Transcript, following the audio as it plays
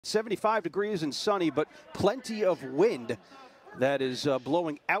75 degrees and sunny, but plenty of wind that is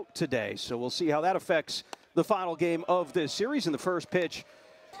blowing out today. So we'll see how that affects the final game of this series. In the first pitch,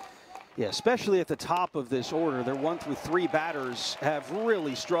 yeah, especially at the top of this order, their 1 through 3 batters have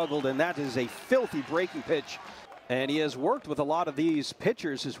really struggled, and that is a filthy breaking pitch. And he has worked with a lot of these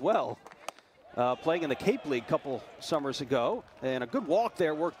pitchers as well, playing in the Cape League a couple summers ago. And a good walk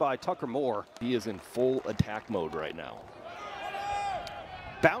there worked by Tucker Moore. He is in full attack mode right now.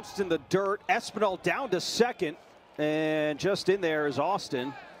 Bounced in the dirt. Espinal down to second. And just in there is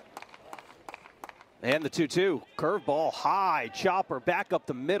Austin. And the 2-2. Curveball high. Chopper back up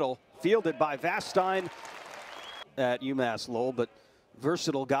the middle. Fielded by Vastine at UMass Lowell. But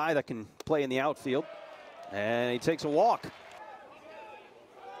versatile guy that can play in the outfield. And he takes a walk.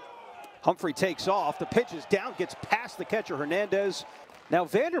 Humphrey takes off. The pitch is down. Gets past the catcher Hernandez. Now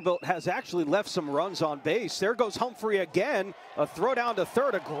Vanderbilt has actually left some runs on base. There goes Humphrey again. A throw down to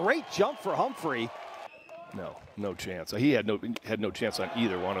third. A great jump for Humphrey. No chance. He had no chance on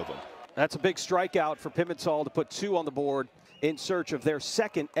either one of them. That's a big strikeout for Pimental to put 2 on the board in search of their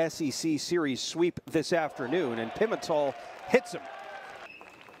second SEC series sweep this afternoon. And Pimental hits him.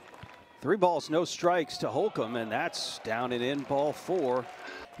 3 balls, no strikes to Holcomb, and that's down and in, ball 4.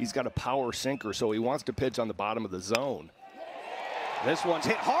 He's got a power sinker, so he wants to pitch on the bottom of the zone. This one's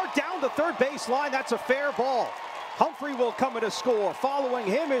hit hard down the third base line. That's a fair ball. Humphrey will come in to score. Following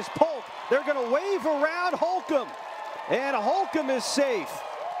him is Polk. They're going to wave around Holcomb, and Holcomb is safe.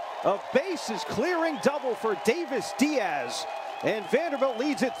 A bases clearing double for Davis Diaz, and Vanderbilt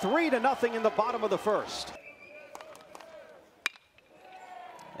leads it 3-0 in the bottom of the first.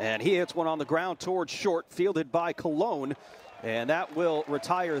 And he hits one on the ground towards short, fielded by Colon, and that will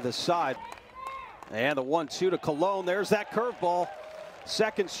retire the side. And the 1-2 to Colon. There's that curveball.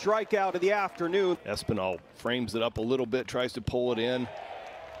 Second strikeout of the afternoon. Espinal frames it up a little bit, tries to pull it in.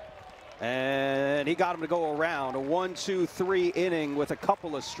 And he got him to go around. A 1-2-3 inning with a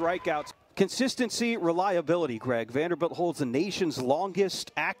couple of strikeouts. Consistency, reliability, Greg. Vanderbilt holds the nation's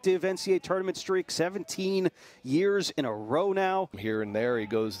longest active NCAA tournament streak, 17 years in a row now. Here and there he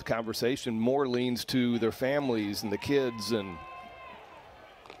goes, the conversation more leans to their families and the kids. And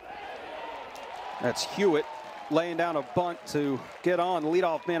that's Hewitt laying down a bunt to get on. The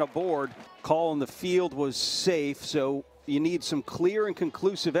leadoff man aboard. Call in the field was safe, so you need some clear and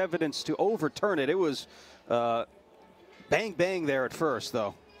conclusive evidence to overturn it. It was bang, bang there at first,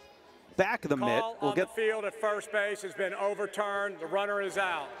 though. Back of the mitt. Call on the field at first base has been overturned. The runner is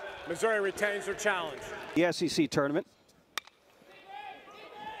out. Missouri retains their challenge. The SEC tournament.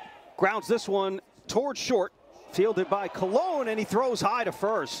 Grounds this one towards short. Fielded by Colon, and he throws high to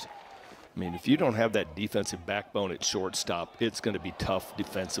first. I mean, if you don't have that defensive backbone at shortstop, it's going to be tough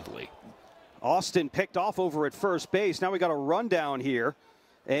defensively. Austin picked off over at first base. Now we got a rundown here.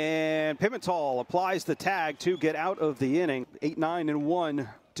 And Pimental applies the tag to get out of the inning. 8-9-1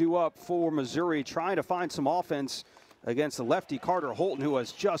 due up for Missouri, trying to find some offense against the lefty Carter Holton, who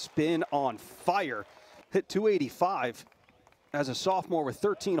has just been on fire. Hit 285 as a sophomore with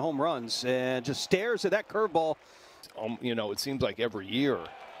 13 home runs, and just stares at that curveball. You know, it seems like every year.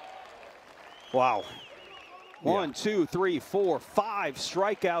 Wow. 1, 2, 3, 4, 5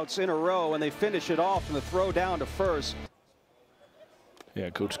 strikeouts in a row, and they finish it off in the throw down to first. Yeah,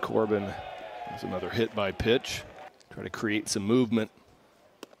 Coach Corbin has another hit by pitch. Try to create some movement.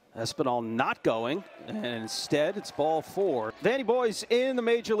 Espinal not going, and instead it's ball 4. Vandy boys in the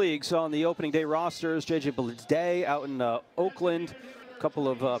major leagues on the opening day rosters. JJ Bleday out in Oakland. A couple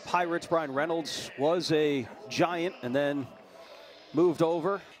of Pirates. Brian Reynolds was a Giant and then moved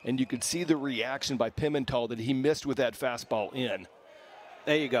over. And you could see the reaction by Pimental that he missed with that fastball in.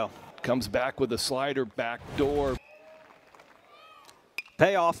 There you go. Comes back with a slider, back door.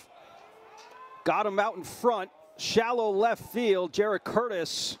 Payoff. Got him out in front. Shallow left field. Jarrett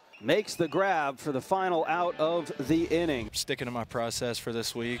Curtis makes the grab for the final out of the inning. Sticking to my process for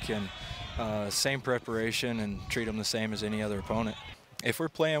this week, and same preparation, and treat them the same as any other opponent. If we're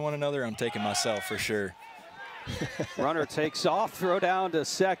playing one another, I'm taking myself for sure. Runner takes off, throw down to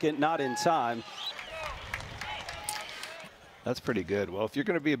second, not in time. That's pretty good. Well, if you're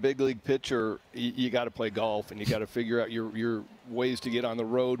going to be a big league pitcher, you got to play golf, and you got to figure out your ways to get on the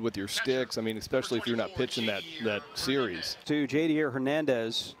road with your sticks. I mean, especially if you're not pitching that series. To Jadier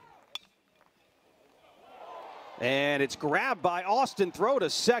Hernandez. And it's grabbed by Austin, throw to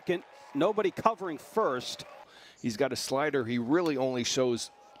second. Nobody covering first. He's got a slider. He really only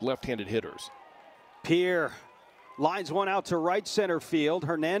shows left-handed hitters. Pierre lines one out to right center field.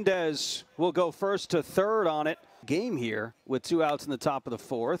 Hernandez will go first to third on it. Game here with 2 outs in the top of the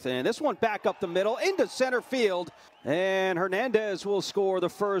 4th. And this one back up the middle into center field. And Hernandez will score the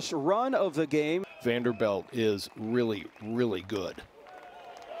first run of the game. Vanderbilt is really, really good.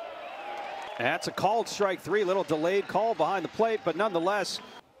 That's a called strike 3. Little delayed call behind the plate, but nonetheless,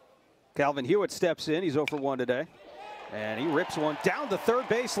 Calvin Hewitt steps in. He's 0 for 1 today. And he rips one down the third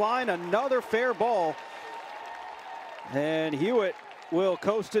base line. Another fair ball. And Hewitt will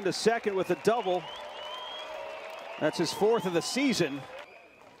coast into second with a double. That's his 4th of the season.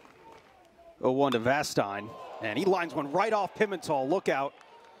 0-1 to Vastine. And he lines one right off Pimentel. Look out.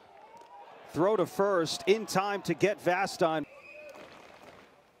 Throw to first in time to get Vastine.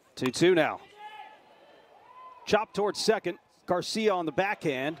 2-2 now. Chop towards second. Garcia on the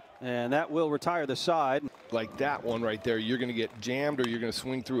backhand. And that will retire the side. Like that one right there, you're going to get jammed or you're going to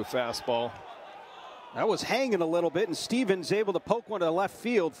swing through a fastball. That was hanging a little bit, and Stevens able to poke one to the left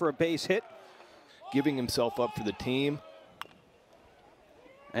field for a base hit. Giving himself up for the team.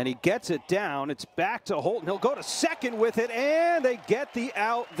 And he gets it down. It's back to Holton. He'll go to second with it, and they get the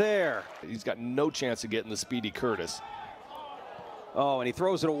out there. He's got no chance of getting the Speedy Curtis. Oh, and he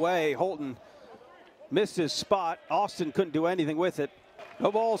throws it away. Holton missed his spot. Austin couldn't do anything with it.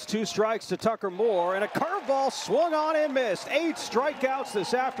 No balls, 2 strikes to Tucker Moore, and a curveball swung on and missed. 8 strikeouts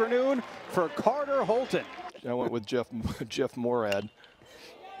this afternoon for Carter Holton. I went with Jeff Morad.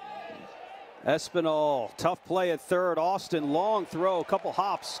 Espinal, tough play at third. Austin, long throw, a couple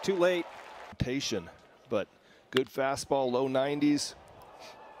hops, too late. But good fastball, low 90s.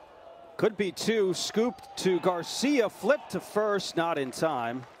 Could be 2, scooped to Garcia, flipped to first, not in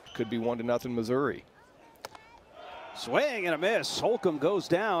time. Could be 1-0 Missouri. Swing and a miss. Holcomb goes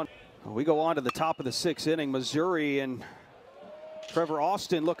down. We go on to the top of the 6th inning. Missouri and Trevor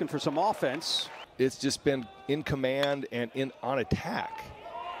Austin looking for some offense. It's just been in command and on attack.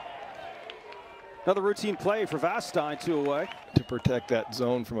 Another routine play for Vastine, 2 away. To protect that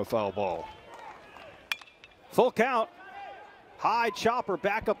zone from a foul ball. Full count. High chopper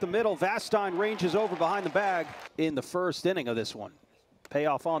back up the middle. Vastine ranges over behind the bag in the 1st inning of this one.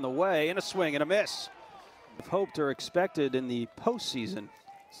 Payoff on the way, and a swing and a miss. Hoped or expected in the postseason.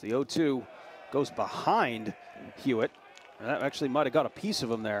 So the 0-2 goes behind Hewitt. And that actually might have got a piece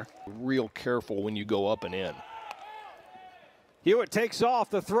of him there. Real careful when you go up and in. Hewitt takes off.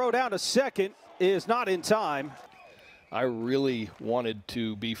 The throw down to second is not in time. I really wanted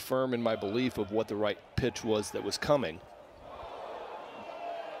to be firm in my belief of what the right pitch was that was coming.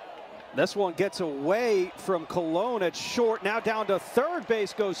 This one gets away from Colon at short. Now down to third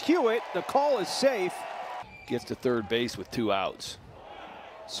base goes Hewitt. The call is safe. Gets to third base with 2 outs.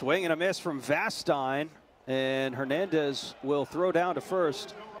 Swing and a miss from Vastine, and Hernandez will throw down to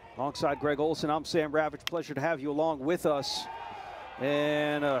first. Alongside Greg Olson, I'm Sam Ravitch. Pleasure to have you along with us.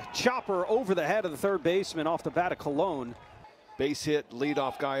 And a chopper over the head of the third baseman off the bat of Colon. Base hit,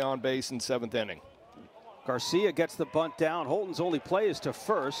 leadoff guy on base in 7th inning. Garcia gets the bunt down. Holton's only play is to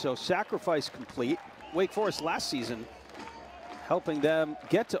first, so sacrifice complete. Wake Forest last season helping them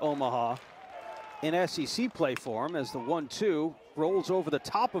get to Omaha in SEC play for him as the 1-2 rolls over the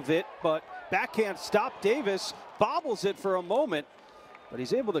top of it, but backhand stop. Davis bobbles it for a moment, but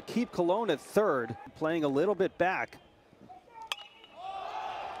he's able to keep Colon at third, playing a little bit back.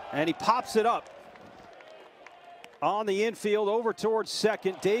 And he pops it up on the infield over towards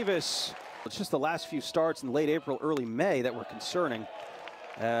second. Davis. It's just the last few starts in late April, early May that were concerning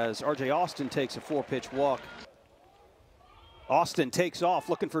as R.J. Austin takes a 4-pitch walk. Austin takes off,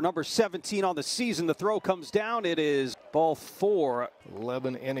 looking for number 17 on the season. The throw comes down. It is ball 4.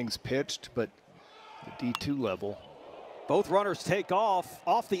 11 innings pitched, but the D2 level. Both runners take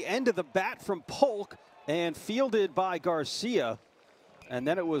off the end of the bat from Polk and fielded by Garcia. And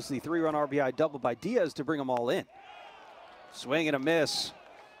then it was the 3-run RBI double by Diaz to bring them all in. Swing and a miss.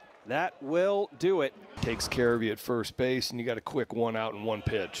 That will do it. Takes care of you at first base, and you got a quick 1 out and 1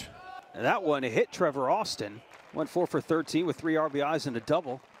 pitch. And that one hit Trevor Austin. Went 4 for 13 with 3 RBIs and a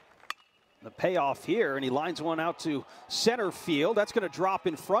double. The payoff here, and he lines one out to center field. That's going to drop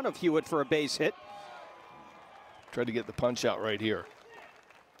in front of Hewitt for a base hit. Tried to get the punch out right here.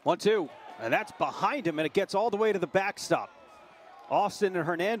 1-2, and that's behind him, and it gets all the way to the backstop. Austin and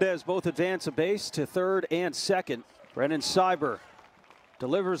Hernandez both advance a base to third and second. Brennan Cyber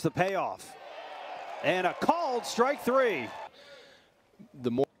delivers the payoff. And a called strike 3.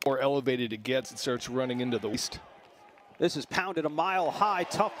 The more elevated it gets, it starts running into the east. This is pounded a mile high.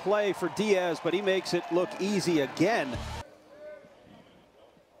 Tough play for Diaz, but he makes it look easy again.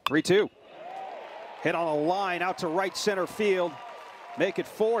 3-2. Hit on a line out to right center field. Make it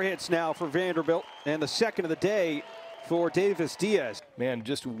 4 hits now for Vanderbilt, and the second of the day for Davis Diaz. Man,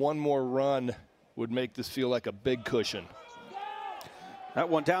 just one more run would make this feel like a big cushion. That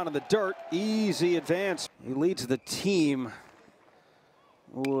one down in the dirt. Easy advance. He leads the team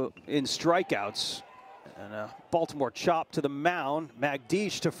in strikeouts. And a Baltimore chop to the mound.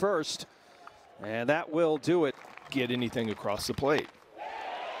 Magdish to first. And that will do it. Get anything across the plate.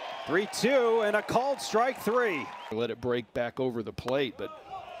 3-2 and a called strike 3. Let it break back over the plate, but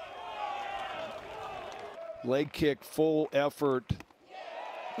leg kick, full effort.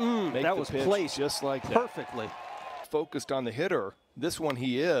 That was placed just like that. Perfectly. Focused on the hitter. This one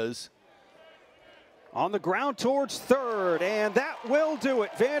he is. On the ground towards third, and that will do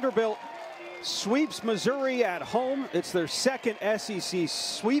it. Vanderbilt sweeps Missouri at home. It's their second SEC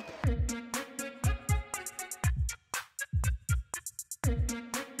sweep.